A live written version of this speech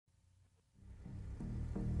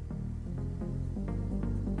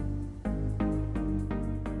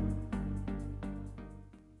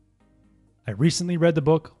I recently read the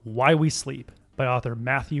book Why We Sleep by author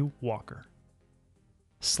Matthew Walker.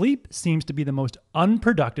 Sleep seems to be the most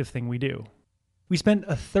unproductive thing we do. We spend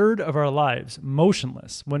a third of our lives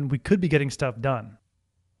motionless when we could be getting stuff done.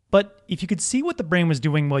 But if you could see what the brain was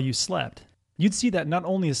doing while you slept, you'd see that not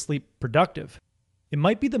only is sleep productive, it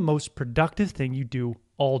might be the most productive thing you do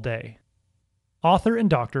all day. Author and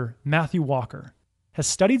doctor Matthew Walker has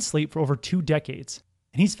studied sleep for over 2 decades,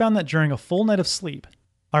 and he's found that during a full night of sleep,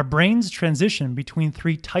 our brains transition between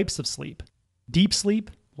 3 types of sleep: deep sleep,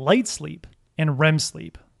 light sleep, and REM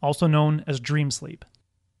sleep, also known as dream sleep.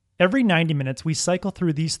 Every 90 minutes, we cycle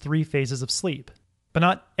through these 3 phases of sleep, but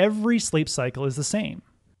not every sleep cycle is the same.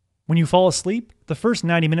 When you fall asleep, the first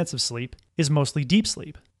 90 minutes of sleep is mostly deep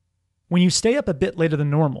sleep. When you stay up a bit later than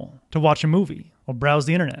normal to watch a movie or browse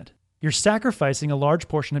the internet, you're sacrificing a large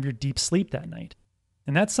portion of your deep sleep that night,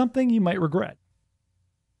 and that's something you might regret.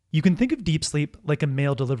 You can think of deep sleep like a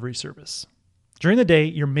mail delivery service. During the day,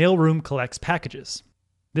 your mailroom collects packages.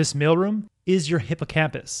 This mailroom is your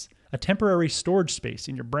hippocampus, a temporary storage space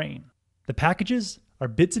in your brain. The packages are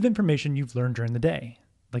bits of information you've learned during the day,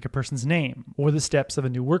 like a person's name or the steps of a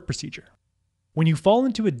new work procedure. When you fall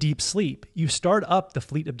into a deep sleep, you start up the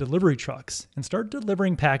fleet of delivery trucks and start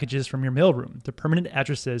delivering packages from your mailroom to permanent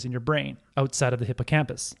addresses in your brain outside of the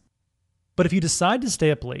hippocampus. But if you decide to stay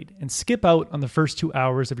up late and skip out on the first 2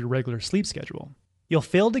 hours of your regular sleep schedule, you'll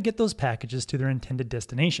fail to get those packages to their intended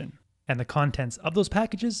destination, and the contents of those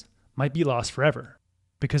packages might be lost forever,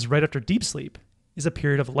 because right after deep sleep is a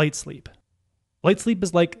period of light sleep. Light sleep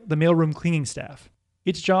is like the mailroom cleaning staff.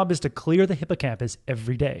 Its job is to clear the hippocampus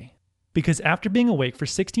every day, because after being awake for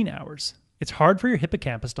 16 hours, it's hard for your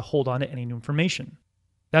hippocampus to hold on to any new information.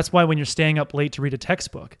 That's why when you're staying up late to read a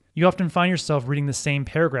textbook, you often find yourself reading the same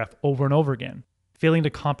paragraph over and over again, failing to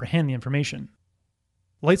comprehend the information.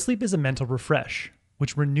 Light sleep is a mental refresh,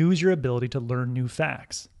 which renews your ability to learn new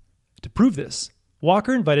facts. To prove this,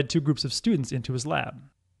 Walker invited 2 groups of students into his lab.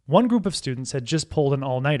 One group of students had just pulled an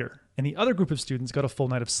all-nighter, and the other group of students got a full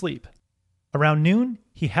night of sleep. Around noon,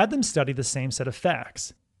 he had them study the same set of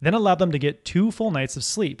facts, then allowed them to get 2 full nights of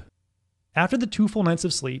sleep. After the 2 full nights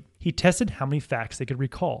of sleep, he tested how many facts they could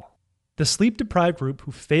recall. The sleep-deprived group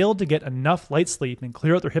who failed to get enough light sleep and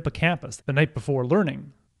clear out their hippocampus the night before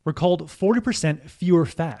learning recalled 40% fewer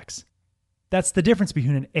facts. That's the difference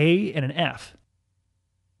between an A and an F.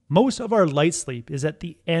 Most of our light sleep is at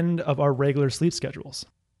the end of our regular sleep schedules.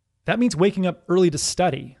 That means waking up early to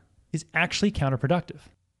study is actually counterproductive.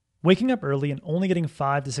 Waking up early and only getting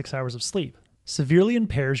 5 to 6 hours of sleep severely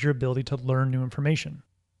impairs your ability to learn new information.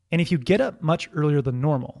 And if you get up much earlier than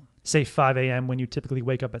normal, say 5 a.m. when you typically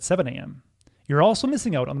wake up at 7 a.m., you're also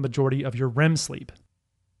missing out on the majority of your REM sleep.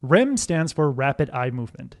 REM stands for rapid eye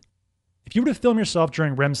movement. If you were to film yourself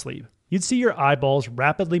during REM sleep, you'd see your eyeballs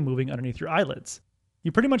rapidly moving underneath your eyelids.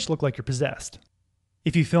 You pretty much look like you're possessed.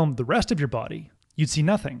 If you filmed the rest of your body, you'd see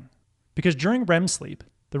nothing, because during REM sleep,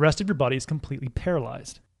 the rest of your body is completely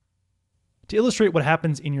paralyzed. To illustrate what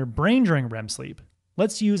happens in your brain during REM sleep,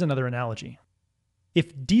 let's use another analogy.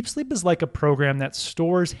 If deep sleep is like a program that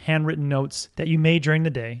stores handwritten notes that you made during the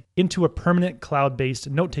day into a permanent cloud-based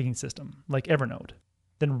note-taking system, like Evernote,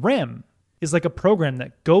 then REM is like a program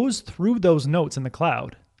that goes through those notes in the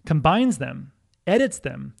cloud, combines them, edits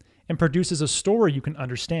them, and produces a story you can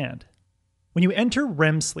understand. When you enter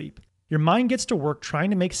REM sleep, your mind gets to work trying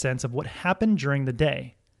to make sense of what happened during the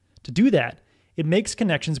day. To do that, it makes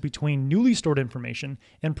connections between newly stored information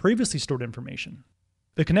and previously stored information.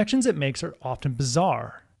 The connections it makes are often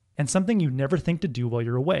bizarre and something you never think to do while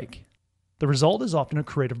you're awake. The result is often a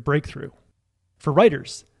creative breakthrough. For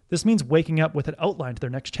writers, this means waking up with an outline to their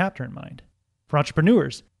next chapter in mind. For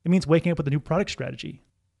entrepreneurs, it means waking up with a new product strategy.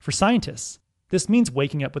 For scientists, this means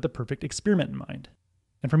waking up with the perfect experiment in mind.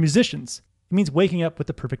 And for musicians, it means waking up with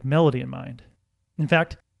the perfect melody in mind. In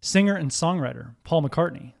fact, singer and songwriter Paul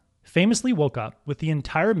McCartney famously woke up with the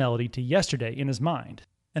entire melody to Yesterday in his mind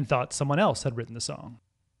and thought someone else had written the song.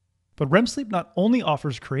 But REM sleep not only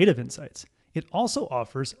offers creative insights, it also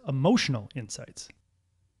offers emotional insights.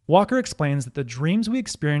 Walker explains that the dreams we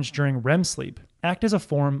experience during REM sleep act as a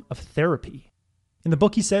form of therapy. In the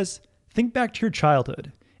book, he says, think back to your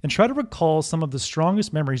childhood and try to recall some of the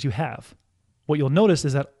strongest memories you have. What you'll notice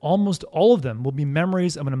is that almost all of them will be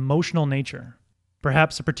memories of an emotional nature.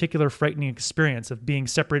 Perhaps a particular frightening experience of being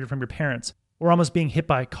separated from your parents or almost being hit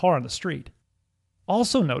by a car on the street.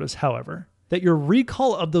 Also notice, however, that your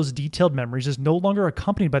recall of those detailed memories is no longer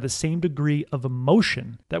accompanied by the same degree of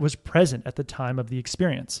emotion that was present at the time of the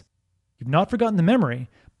experience. You've not forgotten the memory,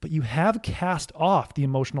 but you have cast off the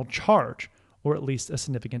emotional charge, or at least a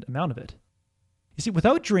significant amount of it. You see,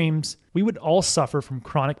 without dreams, we would all suffer from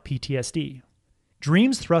chronic PTSD.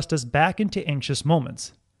 Dreams thrust us back into anxious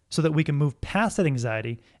moments so that we can move past that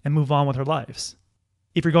anxiety and move on with our lives.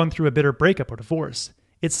 If you're going through a bitter breakup or divorce,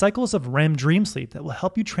 it's cycles of REM dream sleep that will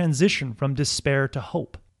help you transition from despair to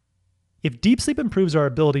hope. If deep sleep improves our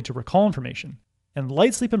ability to recall information, and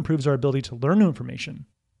light sleep improves our ability to learn new information,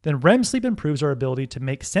 then REM sleep improves our ability to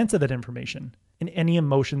make sense of that information and any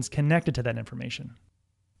emotions connected to that information.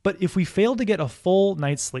 But if we fail to get a full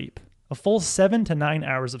night's sleep, a full 7 to 9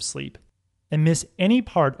 hours of sleep, and miss any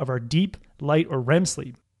part of our deep, light, or REM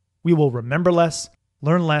sleep, we will remember less,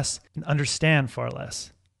 learn less, and understand far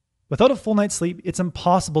less. Without a full night's sleep, it's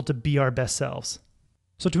impossible to be our best selves.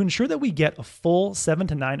 So to ensure that we get a full 7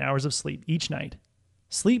 to 9 hours of sleep each night,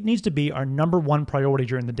 sleep needs to be our number one priority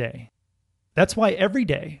during the day. That's why every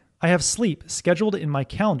day I have sleep scheduled in my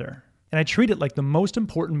calendar, and I treat it like the most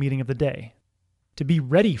important meeting of the day. To be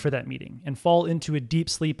ready for that meeting and fall into a deep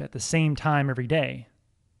sleep at the same time every day,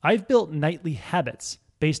 I've built nightly habits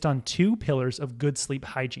based on 2 pillars of good sleep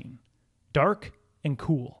hygiene: dark and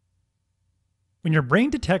cool. When your brain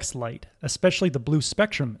detects light, especially the blue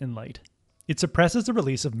spectrum in light, it suppresses the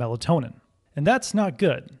release of melatonin. And that's not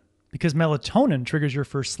good, because melatonin triggers your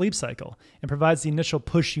first sleep cycle and provides the initial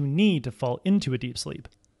push you need to fall into a deep sleep.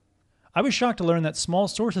 I was shocked to learn that small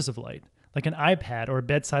sources of light, like an iPad or a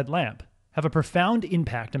bedside lamp, have a profound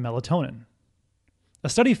impact on melatonin. A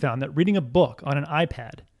study found that reading a book on an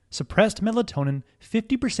iPad suppressed melatonin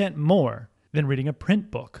 50% more than reading a print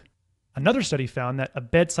book. Another study found that a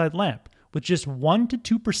bedside lamp with just 1 to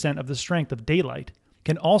 2% of the strength of daylight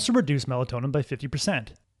can also reduce melatonin by 50%.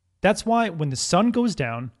 That's why when the sun goes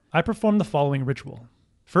down, I perform the following ritual.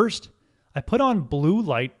 First, I put on blue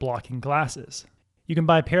light blocking glasses. You can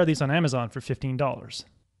buy a pair of these on Amazon for $15.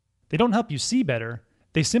 They don't help you see better,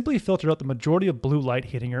 they simply filter out the majority of blue light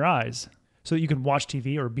hitting your eyes, so that you can watch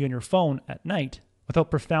TV or be on your phone at night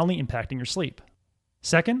without profoundly impacting your sleep.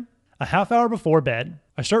 Second, a half hour before bed,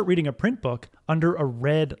 I start reading a print book under a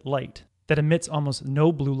red light that emits almost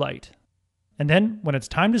no blue light. And then, when it's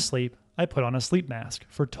time to sleep, I put on a sleep mask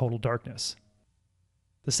for total darkness.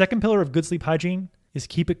 The second pillar of good sleep hygiene is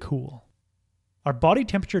keep it cool. Our body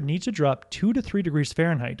temperature needs to drop 2 to 3 degrees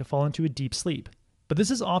Fahrenheit to fall into a deep sleep, but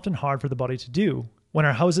this is often hard for the body to do when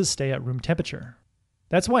our houses stay at room temperature.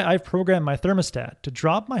 That's why I've programmed my thermostat to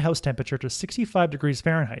drop my house temperature to 65 degrees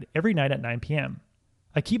Fahrenheit every night at 9 p.m.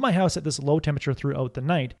 I keep my house at this low temperature throughout the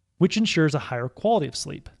night, which ensures a higher quality of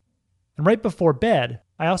sleep. And right before bed,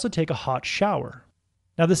 I also take a hot shower.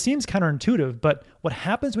 Now this seems counterintuitive, but what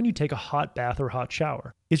happens when you take a hot bath or hot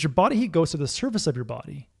shower is your body heat goes to the surface of your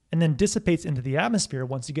body and then dissipates into the atmosphere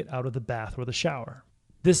once you get out of the bath or the shower.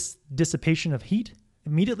 This dissipation of heat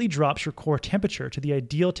immediately drops your core temperature to the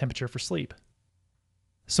ideal temperature for sleep.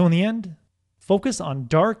 So in the end, focus on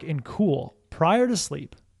dark and cool prior to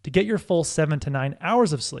sleep to get your full 7 to 9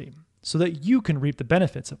 hours of sleep so that you can reap the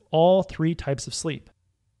benefits of all 3 types of sleep.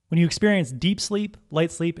 When you experience deep sleep,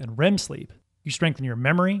 light sleep, and REM sleep, you strengthen your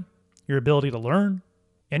memory, your ability to learn,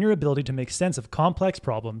 and your ability to make sense of complex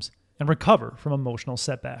problems and recover from emotional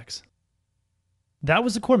setbacks. That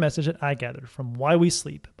was the core message that I gathered from Why We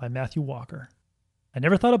Sleep by Matthew Walker. I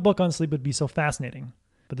never thought a book on sleep would be so fascinating,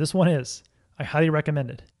 but this one is. I highly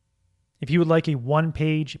recommend it. If you would like a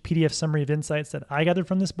 1-page PDF summary of insights that I gathered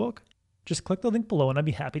from this book, just click the link below and I'd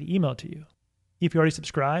be happy to email it to you. If you already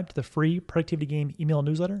subscribed to the free Productivity Game email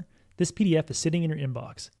newsletter, this PDF is sitting in your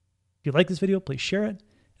inbox. If you like this video, please share it.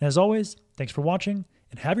 And as always, thanks for watching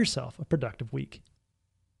and have yourself a productive week.